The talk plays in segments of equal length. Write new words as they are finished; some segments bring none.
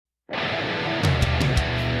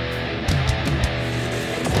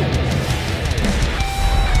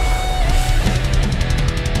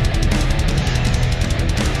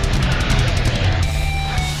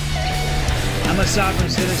sovereign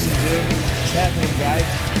citizen, dude. What's happening, guys?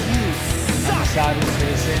 I'm a sovereign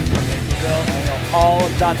citizen from Naperville. I know all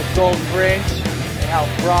about the gold fringe and how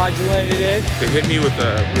fraudulent it is. They hit me with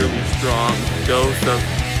a really strong dose of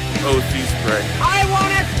OC spray. I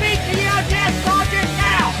want to speak to you, dead soldier,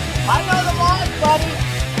 now! I know the laws, buddy,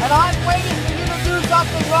 and I'm waiting for you to do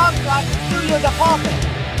something wrong so I can sue you the pulpit.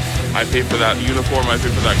 I pay for that uniform, I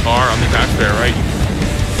pay for that car, I'm the taxpayer,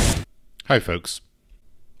 right? Hi folks.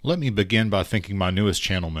 Let me begin by thanking my newest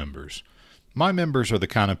channel members. My members are the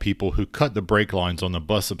kind of people who cut the brake lines on the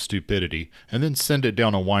bus of stupidity and then send it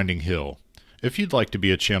down a winding hill. If you'd like to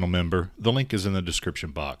be a channel member, the link is in the description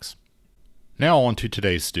box. Now on to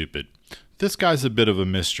today's stupid. This guy's a bit of a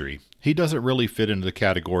mystery. He doesn't really fit into the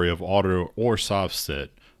category of auto or soft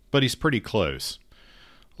sit, but he's pretty close.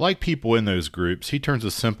 Like people in those groups, he turns a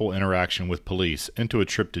simple interaction with police into a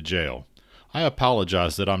trip to jail. I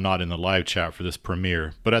apologize that I'm not in the live chat for this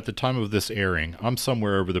premiere, but at the time of this airing, I'm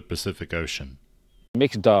somewhere over the Pacific Ocean.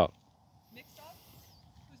 Mixed dog. Mixed dog?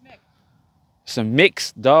 Who's mixed? It's a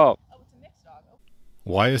mixed dog. Oh, it's a mixed dog. Oh.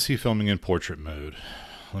 Why is he filming in portrait mode?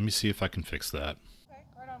 Let me see if I can fix that. Okay,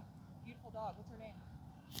 right on. Beautiful dog. What's her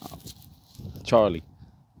name? Charlie.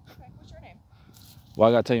 Okay, what's your name? Why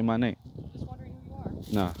I gotta tell you my name? Just wondering who you are.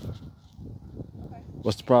 Nah. Okay.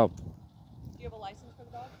 What's the problem? Do you have a license for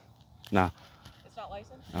the dog? Nah. It's not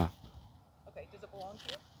licensed? Nah. Okay, does it belong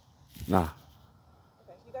to you? Nah.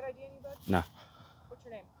 Okay, you got ID on you, bud? Nah. What's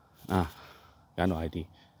your name? Nah. Got no ID.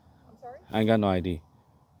 I'm sorry? I ain't got no ID. Okay,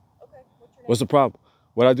 what's your name? What's the problem?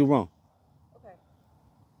 What I do wrong? Okay.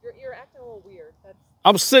 You're acting a little weird. That's...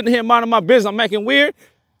 I'm sitting here minding my business. I'm acting weird.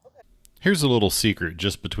 Okay. Here's a little secret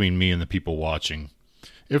just between me and the people watching.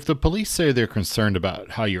 If the police say they're concerned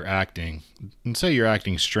about how you're acting, and say you're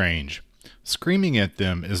acting strange, screaming at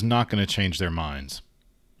them is not going to change their minds.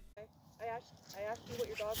 Okay. I asked you what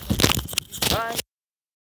your dog's name is.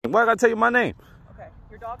 Why I gotta tell you my name? Okay,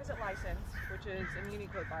 your dog isn't licensed, which is a Muni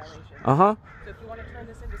Code violation. Uh-huh. So if you want to turn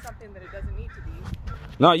this into something that it doesn't need to be...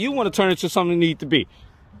 No, you want to turn it to something it need to be.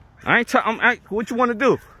 What you want to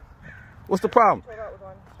do? What's the problem? 12 out with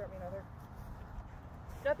one, start me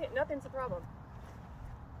another. Nothing's a problem.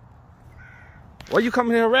 Why you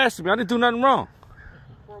coming here harassing me? I didn't do nothing wrong.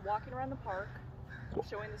 We're walking around the park,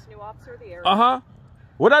 showing this new officer the area. Uh-huh.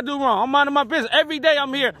 What I do wrong? I'm minding my business. Every day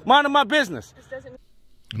I'm here minding my business. This doesn't...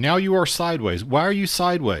 Now you are sideways. Why are you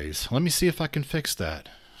sideways? Let me see if I can fix that.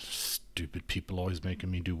 Stupid people always making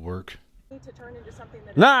me do work. need to turn into something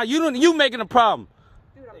that... Nah, you making a problem.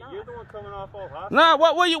 Dude, I'm not. You're the one coming off all hostile. Nah,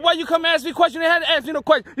 why you come ask me a question? You had to ask me no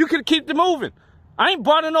question. You could keep it moving. I ain't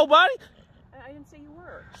bothering nobody. I didn't say you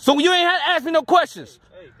were. So you ain't had to ask me no questions.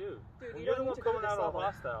 Hey, dude. Dude, You're the don't one need to go coming to out this all level.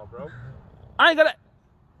 hostile, bro. I ain't gonna...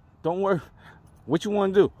 Don't worry. What you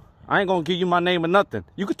want to do? I ain't gonna give you my name or nothing.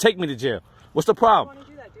 You could take me to jail. What's the I problem? want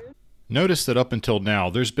to do that, dude. Notice that up until now,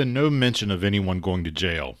 there's been no mention of anyone going to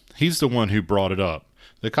jail. He's the one who brought it up.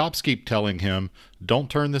 The cops keep telling him, don't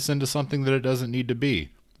turn this into something that it doesn't need to be.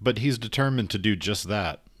 But he's determined to do just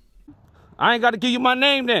that. I ain't got to give you my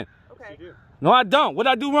name then. Okay. You do. No, I don't. What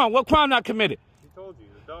I do wrong? What crime I committed? He told you.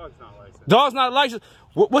 The dog's not licensed. Dog's not licensed.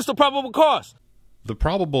 What's the probable cause? The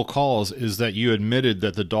probable cause is that you admitted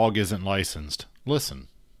that the dog isn't licensed. Listen.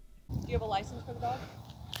 Do you have a license for the dog?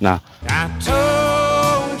 Nah. I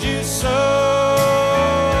told you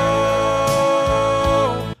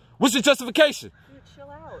so. What's your justification? Dude, chill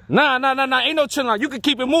out. Nah. Ain't no chilling out. You can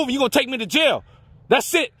keep it moving. You gonna take me to jail.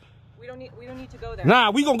 That's it. We don't need to go there.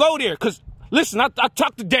 Nah, we gonna go there. Cause listen, I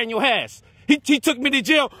talked to Daniel Hass. He took me to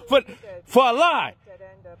jail for a lie. Dead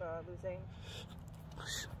end of losing.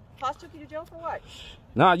 Haas took you to jail for what?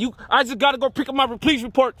 Nah, I just gotta go pick up my police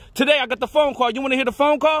report today. I got the phone call. You wanna hear the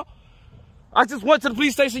phone call? I just went to the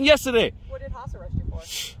police station yesterday. What did Haas arrest you for?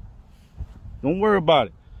 Don't worry about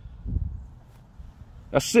it.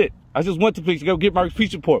 That's it. I just went to police to go get my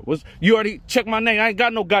police report. You already checked my name. I ain't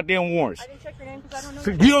got no goddamn warrants. I didn't check your name because I don't know.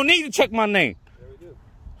 So Your you name. don't need to check my name.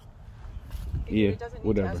 Yeah, It doesn't need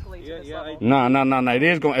whatever. to escalate to this Yeah, level. Nah. It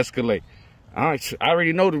is gonna escalate. I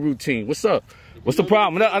already know the routine. What's up? What's the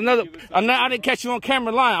problem? I didn't catch you on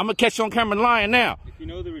camera lying. I'm gonna catch you on camera lying now. If you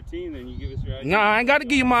know the routine, then you give us your ID. Nah, I ain't gotta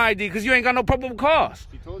give you my ID because you ain't got no probable cause.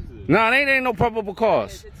 He told you this. Nah, it ain't no probable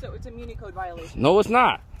cause. It's a Muni Code violation. No, it's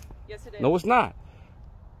not. Yes, it is. No, it's not.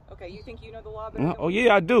 Okay, you think you know the law better than Oh we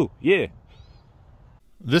yeah, I do. Yeah.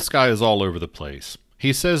 This guy is all over the place.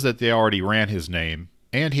 He says that they already ran his name,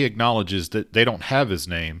 and he acknowledges that they don't have his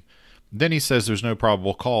name. Then he says there's no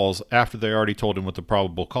probable cause after they already told him what the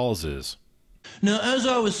probable cause is. Now, as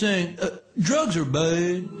I was saying, drugs are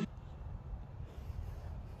bad.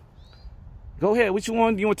 Go ahead. What you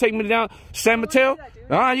want? You want to take me down San Mateo?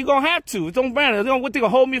 You gonna have to. It don't matter. What, they gonna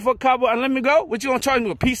hold me for a couple and let me go? What, you gonna charge me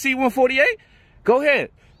with PC 148? Go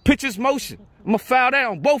ahead. Pictures motion. I'm gonna file that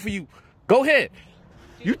on both of you. Go ahead.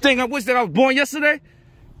 You think I wish that I was born yesterday?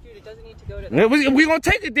 Dude, it doesn't need to go to that. We gonna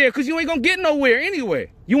take it there because you ain't gonna get nowhere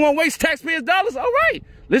anyway. You wanna waste taxpayers' dollars? All right,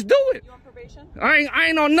 let's do it. You on probation? I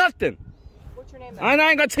ain't on nothing. What's your name then? I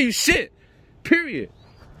ain't gonna tell you shit. Period.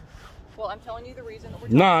 Well, I'm telling you the reason that we're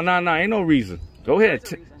talking. Nah, ain't no reason. Go ahead.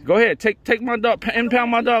 Go ahead. Take my dog,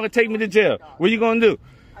 impound my dog and take me to jail. What you gonna do?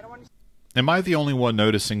 I don't want to. Am I the only one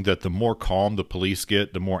noticing that the more calm the police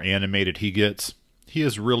get, the more animated he gets? He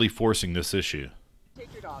is really forcing this issue.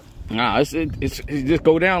 Take your dog. Nah, it just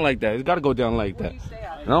go down like that. It's gotta go down like that. Where do you stay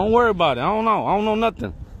at? Don't worry about it. I don't know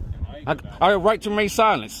nothing. I have right to remain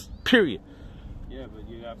silence. Period. Yeah, but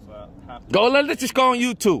you have to. Go, let's just go on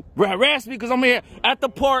YouTube. Harass me because I'm here at the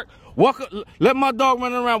park. Let my dog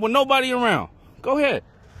run around with nobody around. Go ahead.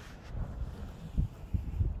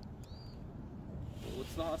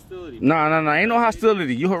 What's the hostility? Nah. Ain't no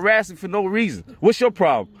hostility. You harassing for no reason. What's your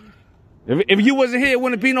problem? If you wasn't here, it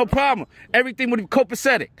wouldn't be no problem. Everything would be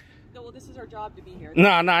copacetic. No, well, this is our job to be here.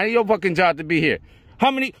 Nah, ain't your fucking job to be here.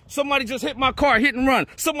 Somebody just hit my car, hit and run.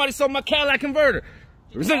 Somebody saw my Cadillac converter.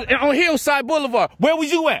 On Hillside Boulevard. Where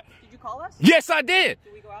was you at? Did you call us? Yes, I did.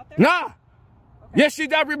 Did we go out there? Nah. Okay. Yes, you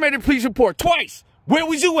got made a police report twice. Where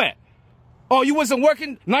was you at? Oh, you wasn't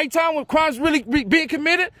working nighttime when crimes really being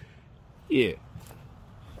committed? Yeah.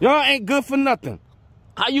 Y'all ain't good for nothing.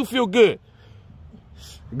 How you feel good?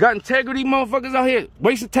 Got integrity motherfuckers out here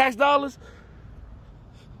wasting tax dollars?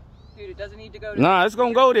 Dude, it doesn't need to go to. Nah, it's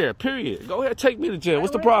gonna go there, period. Go ahead, take me to jail.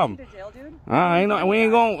 What's the problem? Take you to jail, dude? We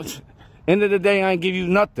ain't gonna. End of the day, I ain't give you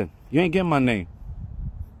nothing. You ain't getting my name.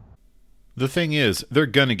 The thing is, they're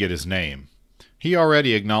gonna get his name. He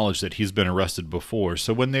already acknowledged that he's been arrested before,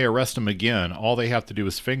 so when they arrest him again, all they have to do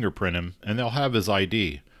is fingerprint him, and they'll have his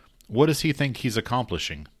ID. What does he think he's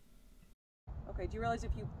accomplishing? Okay, do you realize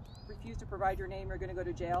if you refuse to provide your name, you're going to go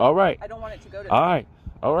to jail? All right. I don't want it to go to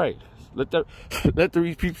All right. Let the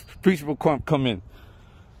people come in.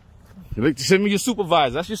 Send me your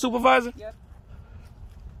supervisor. That's your supervisor? Yep.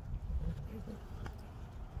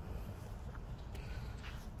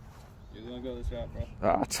 You're gonna go this route,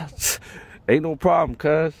 bro. Ain't no problem,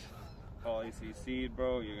 cuz. Call ACC,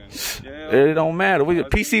 bro. You're gonna go to jail. It don't matter.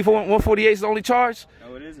 PC 148 is the only charge?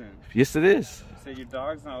 No, it isn't. Yes, it is. You said your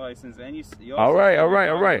dog's not licensed, and you All right. running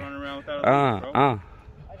around without a leash, bro.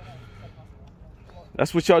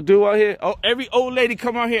 That's what y'all do out here? Oh, every old lady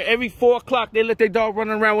come out here every 4 o'clock. They let their dog run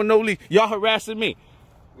around with no leash. Y'all harassing me.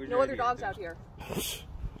 No other dogs out here.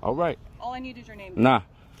 All right. All I need is your name. Nah,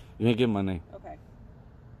 you ain't getting my name. Okay.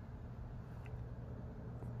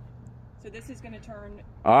 So this is going to turn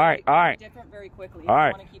all right. different very quickly. All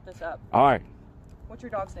right. I want to keep this up. All right. What's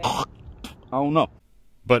your dog's name? I don't know.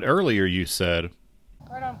 But earlier you said...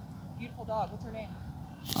 Right on. Beautiful dog. What's her name?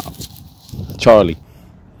 Charlie.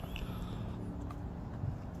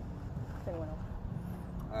 Anyone else?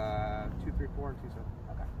 234 and 27.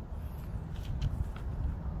 Okay.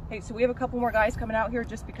 Hey, so we have a couple more guys coming out here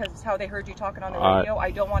just because it's how they heard you talking on the All radio.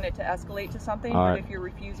 right. I don't want it to escalate to something, All but right. if you're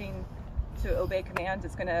refusing to obey commands,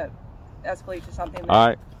 it's going to escalate to something that All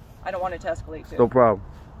right. I don't want it to escalate to. No problem.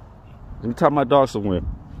 Let me tie my dog somewhere.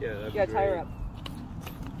 Yeah, that'd be Yeah, great. tie her up.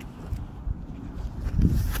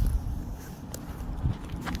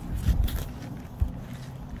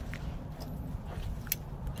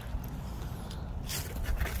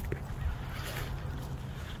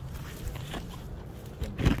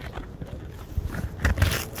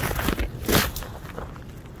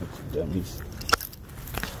 Dummies.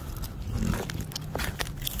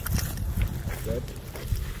 Good.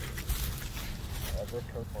 We're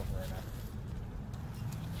careful right now.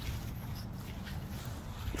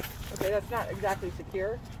 Okay, that's not exactly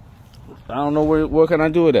secure. I don't know what can I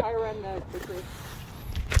do with it. Tie her on the tree.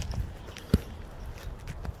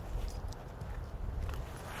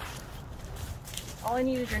 All I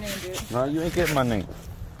need is your name, dude. No, you ain't getting my name.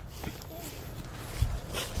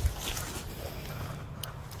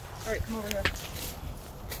 All right, come over here.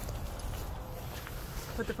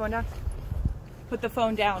 Put the phone down. Put the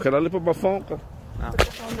phone down. Can I lift up my phone? Put the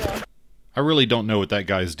phone down. I really don't know what that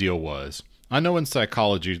guy's deal was. I know in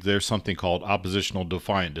psychology there's something called oppositional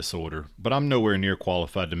defiant disorder, but I'm nowhere near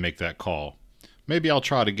qualified to make that call. Maybe I'll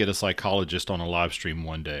try to get a psychologist on a live stream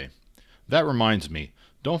one day. That reminds me,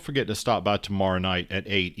 don't forget to stop by tomorrow night at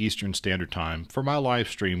 8 Eastern Standard Time for my live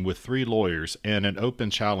stream with 3 lawyers and an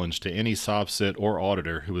open challenge to any SOBSIT or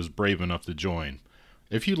auditor who is brave enough to join.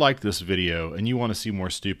 If you like this video and you want to see more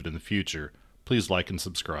stupid in the future, please like and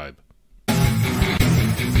subscribe.